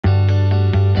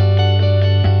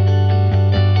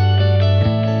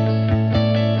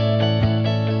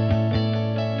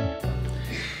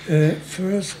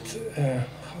First,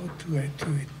 how do I do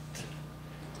it?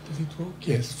 Does it work?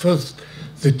 Yes. First,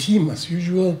 the team, as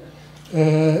usual.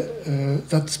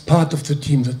 That's part of the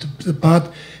team, the part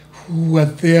who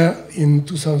was there in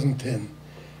 2010.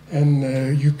 And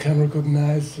you can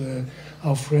recognize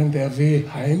our friend Hervé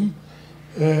Heim.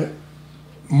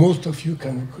 Most of you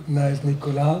can recognize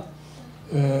Nicolas.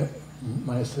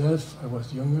 Myself, I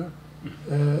was younger.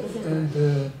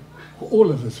 And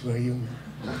all of us were younger.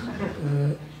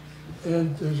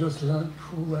 And Jocelyn,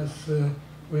 who was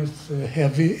with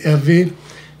Hervé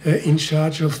in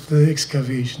charge of the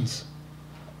excavations.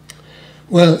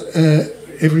 Well,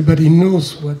 everybody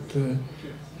knows what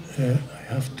I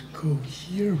have to go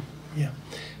here. Yeah,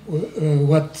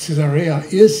 what Caesarea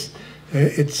is.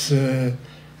 It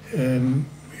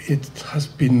has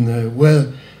been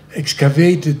well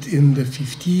excavated in the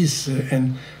 50s,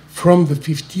 and from the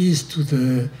 50s to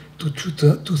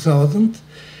 2000,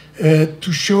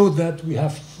 to show that we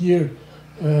have here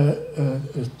a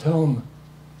town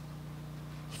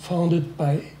founded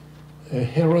by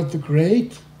Herod the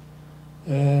Great,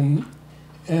 and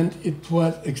it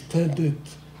was extended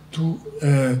to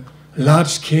a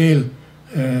large-scale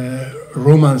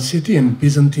Roman city and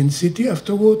Byzantine city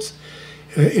afterwards.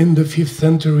 In the 5th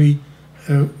century,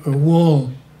 a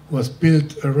wall was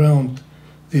built around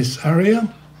this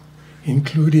area,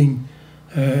 including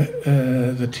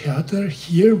the theater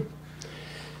here.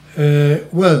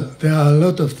 Well, there are a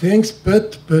lot of things,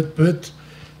 but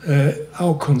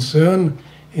our concern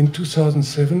in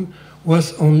 2007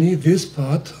 was only this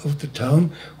part of the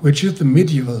town, which is the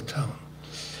medieval town.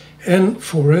 And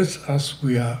for us, as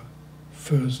we are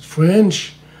first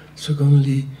French,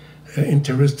 secondly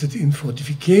interested in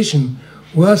fortification,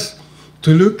 was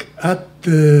to look at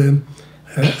the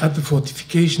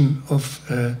fortification of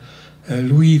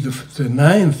Louis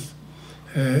IX,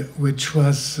 which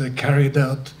was carried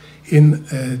out in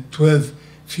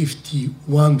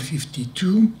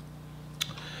 1251-52,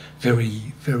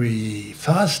 very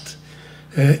fast,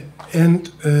 and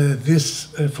this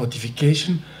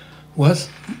fortification was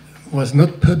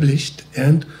not published,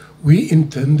 and we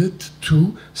intended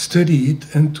to study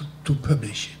it and to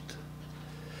publish it.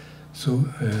 So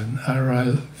an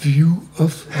aerial view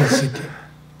of the city.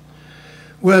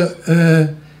 Well,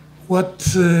 what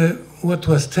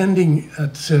was standing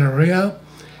at Caesarea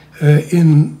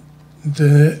in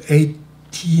the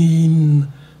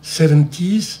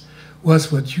 1870s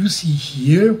was what you see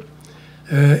here.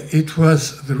 It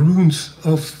was the ruins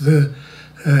of the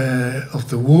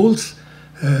walls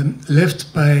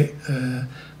left by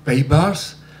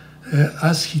Bars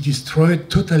as he destroyed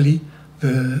totally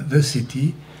the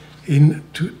city in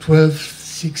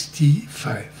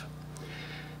 1265.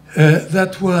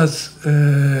 That was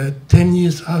 10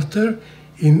 years after,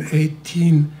 in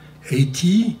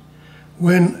 1880,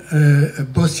 when a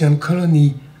Bosnian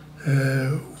colony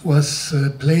was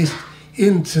placed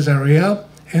in Caesarea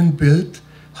and built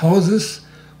houses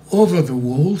over the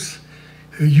walls,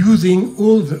 using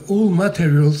all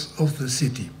materials of the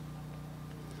city.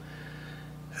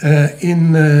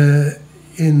 In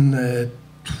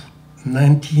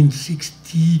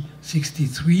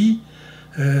 1963,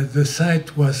 the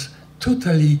site was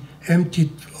totally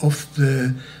emptied of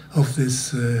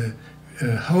these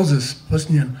houses,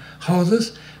 Bosnian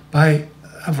houses, by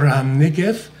Avraham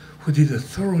Negev, who did a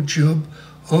thorough job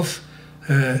of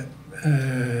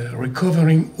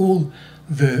recovering all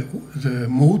the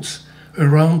moats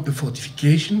around the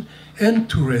fortification and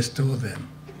to restore them.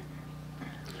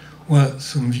 Well,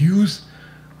 some views.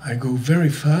 I go very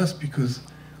fast because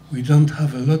we don't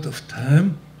have a lot of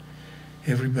time.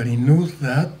 Everybody knows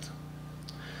that.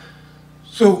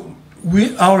 So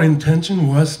our intention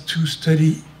was to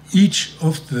study each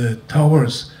of the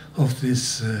towers of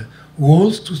these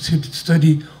walls, to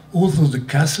study also the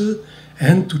castle,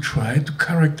 and to try to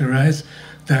characterize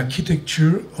the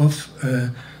architecture of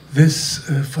this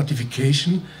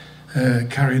fortification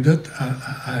carried out,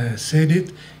 I said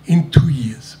it, in 2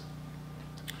 years.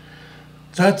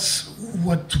 That's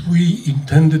what we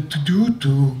intended to do,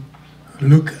 to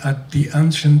look at the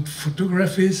ancient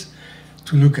photographies,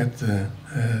 to look at the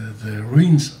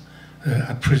ruins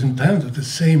at present time of the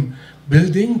same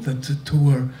building, that the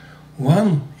Tower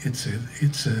 1, it's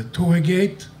a tower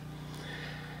gate.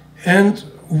 And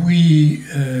we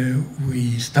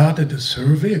started a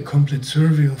survey, a complete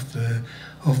survey of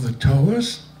the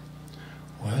towers.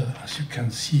 Well, as you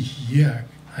can see here,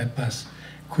 I pass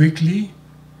quickly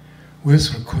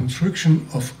with reconstruction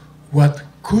of what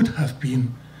could have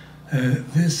been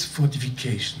these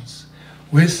fortifications,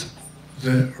 with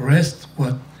the rest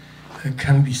what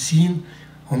can be seen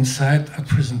on site at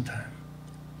present time.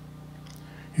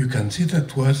 you can see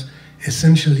that was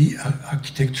essentially an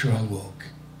architectural work.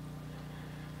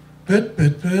 But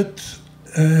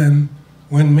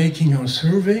when making our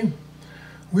survey,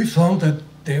 we found that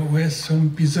there were some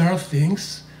bizarre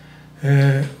things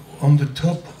on the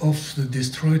top of the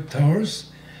destroyed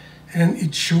towers, and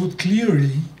it showed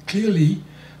clearly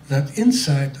that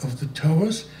inside of the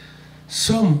towers,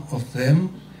 some of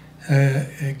them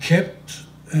kept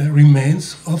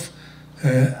remains of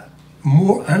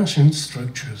more ancient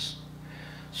structures.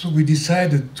 So we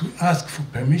decided to ask for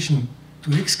permission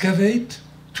to excavate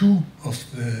two of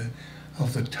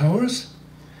the towers.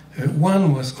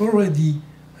 One was already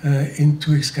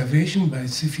into excavation by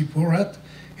Sifi Porat.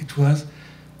 It was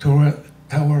Tower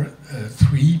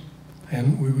 3,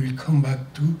 and we will come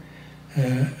back to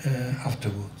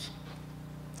afterwards.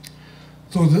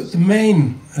 So the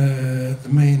main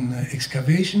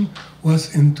excavation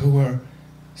was in Tower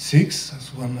 6,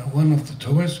 as one of the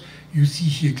towers. You see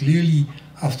here clearly,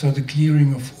 after the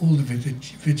clearing of all the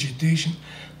vegetation,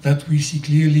 that we see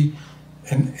clearly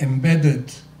an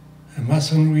embedded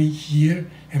masonry here,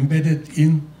 embedded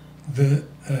in the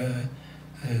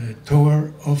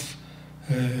tower of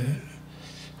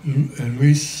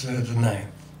Louis IX.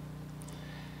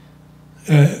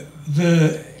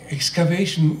 The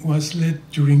excavation was led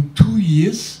during 2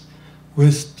 years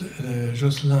with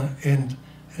Jocelyn and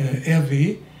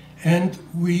Hervé, and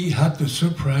we had the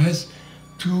surprise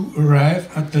to arrive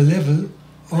at the level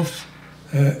of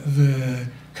the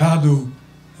Cardo,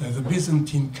 the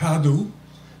Byzantine Cardo,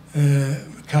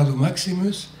 Cardo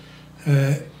Maximus,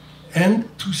 and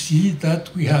to see that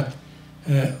we had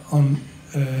on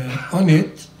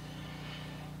it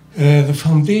the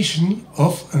foundation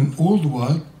of an old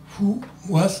wall who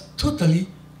was totally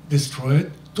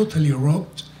destroyed, totally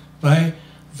robbed by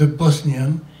the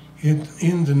Bosnian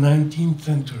in the 19th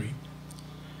century.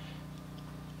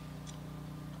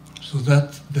 So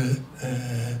that the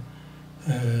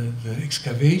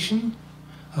excavation,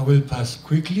 I will pass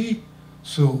quickly.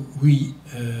 So we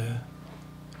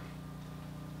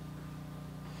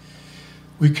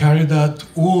carried out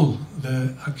all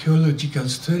the archaeological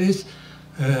studies.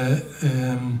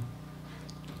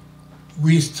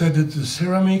 We studied the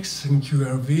ceramics. Thank you,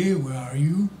 Hervé. Where are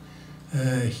you?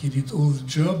 He did all the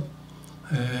job.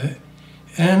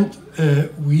 And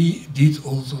we did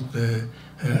also the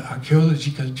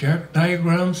archaeological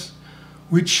diagrams,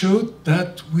 which showed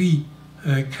that we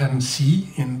can see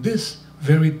in this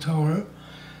very tower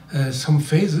some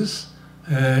phases,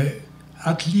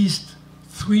 at least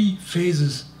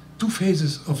two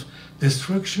phases of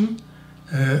destruction,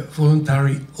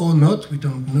 voluntary or not, we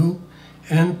don't know,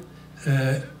 and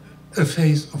a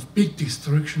phase of big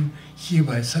destruction here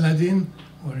by Saladin,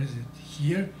 where is it?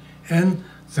 Here, and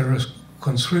the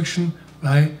reconstruction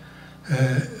by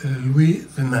Louis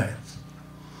IX.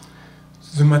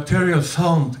 The material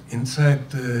found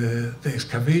inside the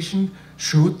excavation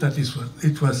showed that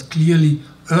it was clearly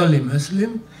early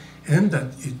Muslim, and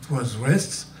that it was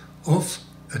rests of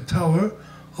a tower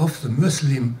of the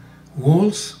Muslim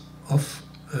walls of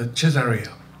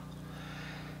Caesarea.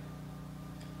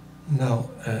 Now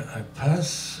I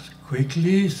pass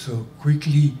quickly,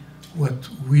 what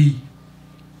we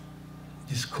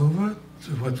discovered,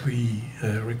 what we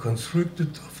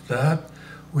reconstructed of that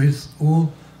with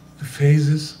all the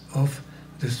phases of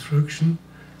destruction,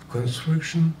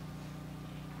 construction,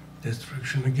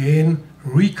 destruction again,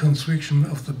 reconstruction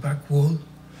of the back wall,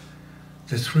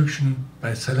 destruction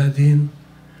by Saladin,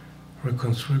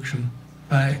 reconstruction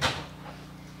by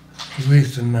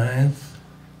Louis IX,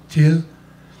 till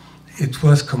it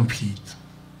was complete.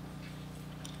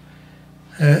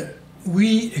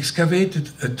 We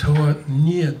excavated a tower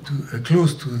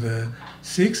close to the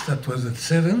 6, that was at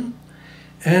 7,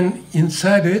 and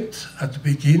inside it, at the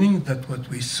beginning, that what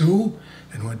we saw,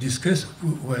 and when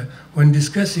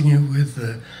discussing it with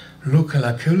the local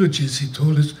archaeologists, he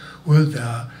told us, well, there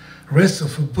are rests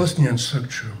of a Bosnian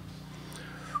structure.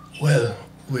 Well,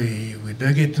 we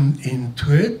dug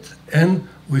into it, and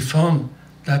we found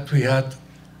that we had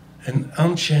an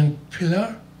ancient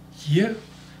pillar here,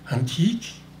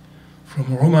 antique,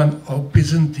 from Roman or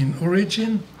Byzantine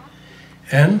origin,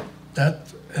 and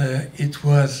that it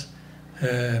was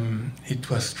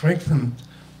strengthened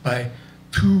by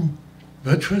 2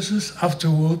 buttresses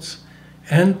afterwards,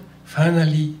 and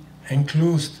finally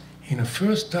enclosed in a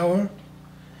first tower,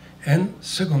 and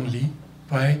secondly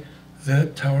by the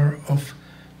tower of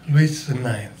Louis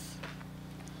IX.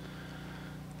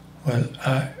 Well,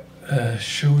 I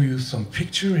show you some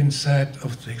picture inside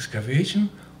of the excavation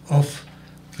of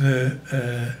the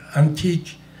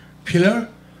antique pillar,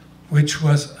 which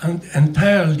was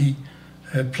entirely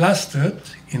plastered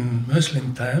in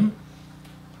Muslim time.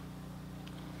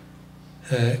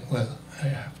 Well, I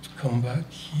have to come back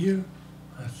here,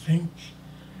 I think.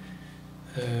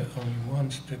 Only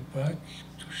one step back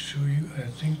to show you. I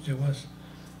think there was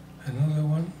another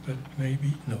one, but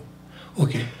maybe no.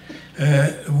 Okay.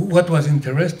 What was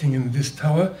interesting in this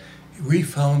tower, we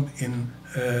found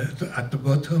at the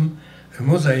bottom a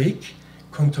mosaic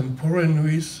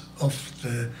contemporaneous of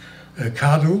the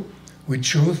Cardo, which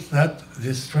shows that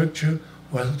this structure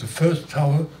was the first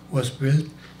tower was built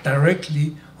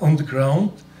directly on the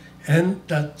ground, and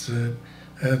that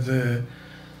the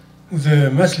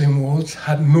Muslim walls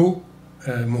had no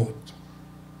moat.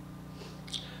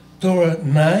 Tower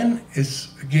 9 is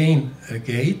again a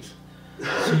gate.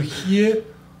 So here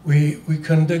we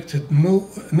conducted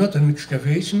not an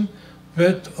excavation,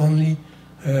 but only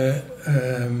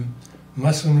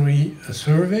masonry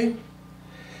survey.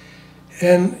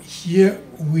 And here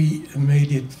we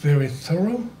made it very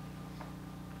thorough.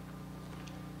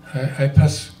 I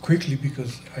pass quickly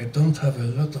because I don't have a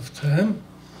lot of time.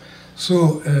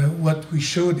 So what we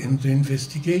showed in the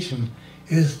investigation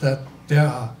is that there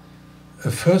are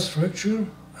a first structure,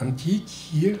 antique,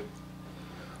 here,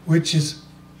 which is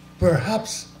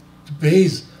perhaps the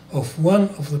base of one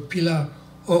of the pillars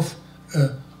of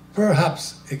a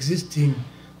perhaps existing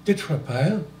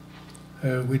tetrapile,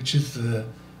 which is the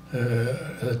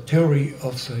theory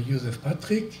of Sir Joseph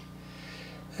Patrick.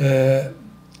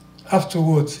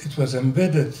 Afterwards, it was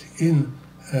embedded in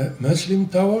a Muslim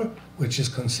tower, which is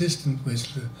consistent with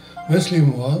the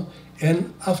Muslim wall,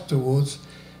 and afterwards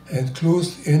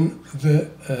enclosed in the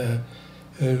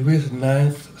with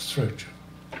 9th structure.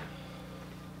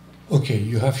 Okay,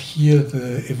 you have here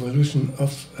the evolution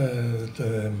of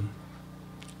the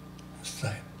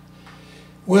site.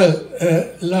 Well,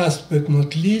 last but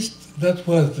not least, that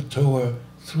was the Tower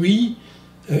 3,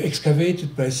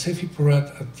 excavated by Sefi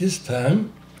Porat at this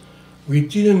time. We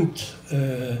didn't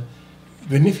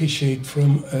beneficiate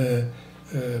from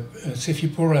Sefi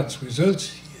Porat's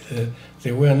results.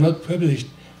 They were not published,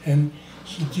 and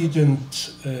he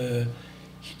didn't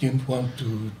want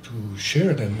to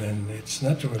share them, and it's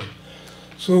natural.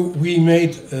 So we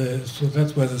made, so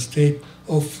that was the state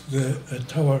of the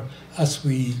tower as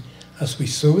we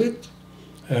saw it,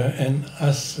 and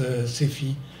as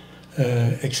Sefi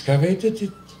excavated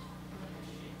it.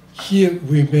 Here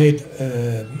we made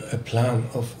a plan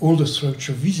of all the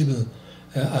structure visible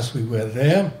as we were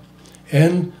there,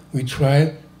 and we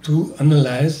tried to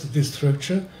analyze this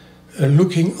structure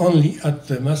looking only at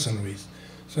the masonries.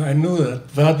 So I know that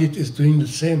Vardit is doing the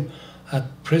same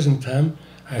at present time.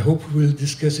 I hope we will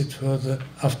discuss it further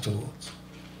afterwards.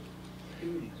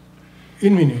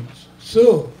 In minutes.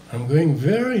 So I'm going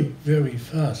very, very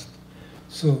fast.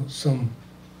 So some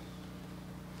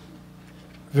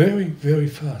very, very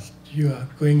fast. You are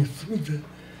going through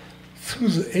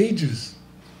the ages.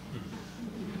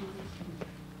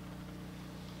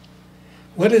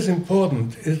 What is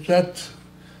important is that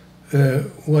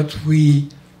what we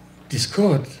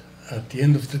discovered at the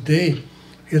end of the day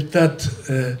is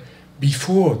that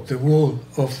before the wall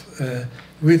of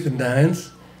with the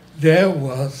 9th, there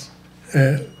was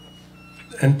an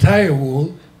entire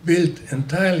wall built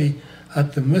entirely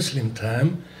at the Muslim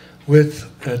time with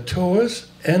towers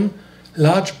and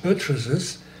large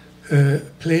buttresses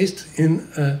placed in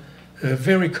a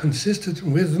very consistent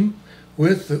rhythm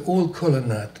with the old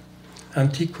colonnade,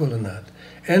 antique colonnade,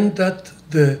 and that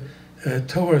the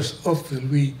towers of the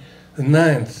Louis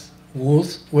IX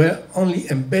walls were only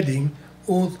embedding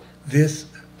all these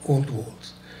old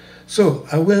walls. So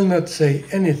I will not say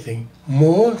anything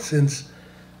more, since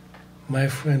my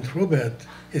friend Robert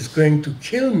is going to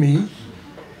kill me.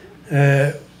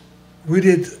 We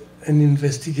did an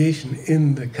investigation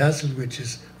in the castle, which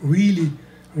is really,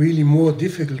 really more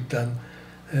difficult than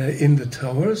in the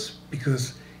towers,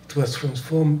 because it was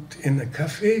transformed in a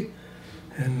cafe,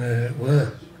 and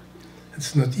well,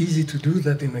 it's not easy to do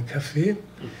that in a cafe,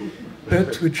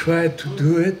 but we tried to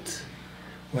do it.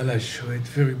 Well, I show it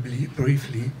very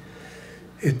briefly.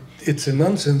 It's a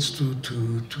nonsense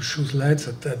to show slides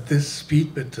at this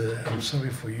speed, but I'm sorry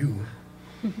for you.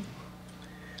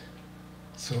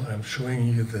 So I'm showing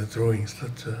you the drawings.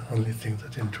 That's the only thing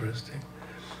that's interesting.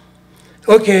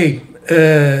 Okay,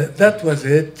 that was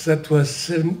it. That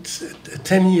was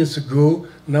 10 years ago.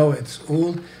 Now it's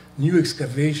old. New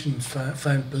excavation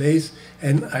find place,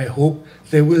 and I hope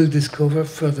they will discover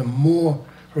further more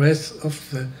rest of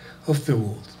the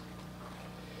walls.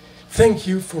 Thank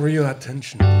you for your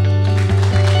attention.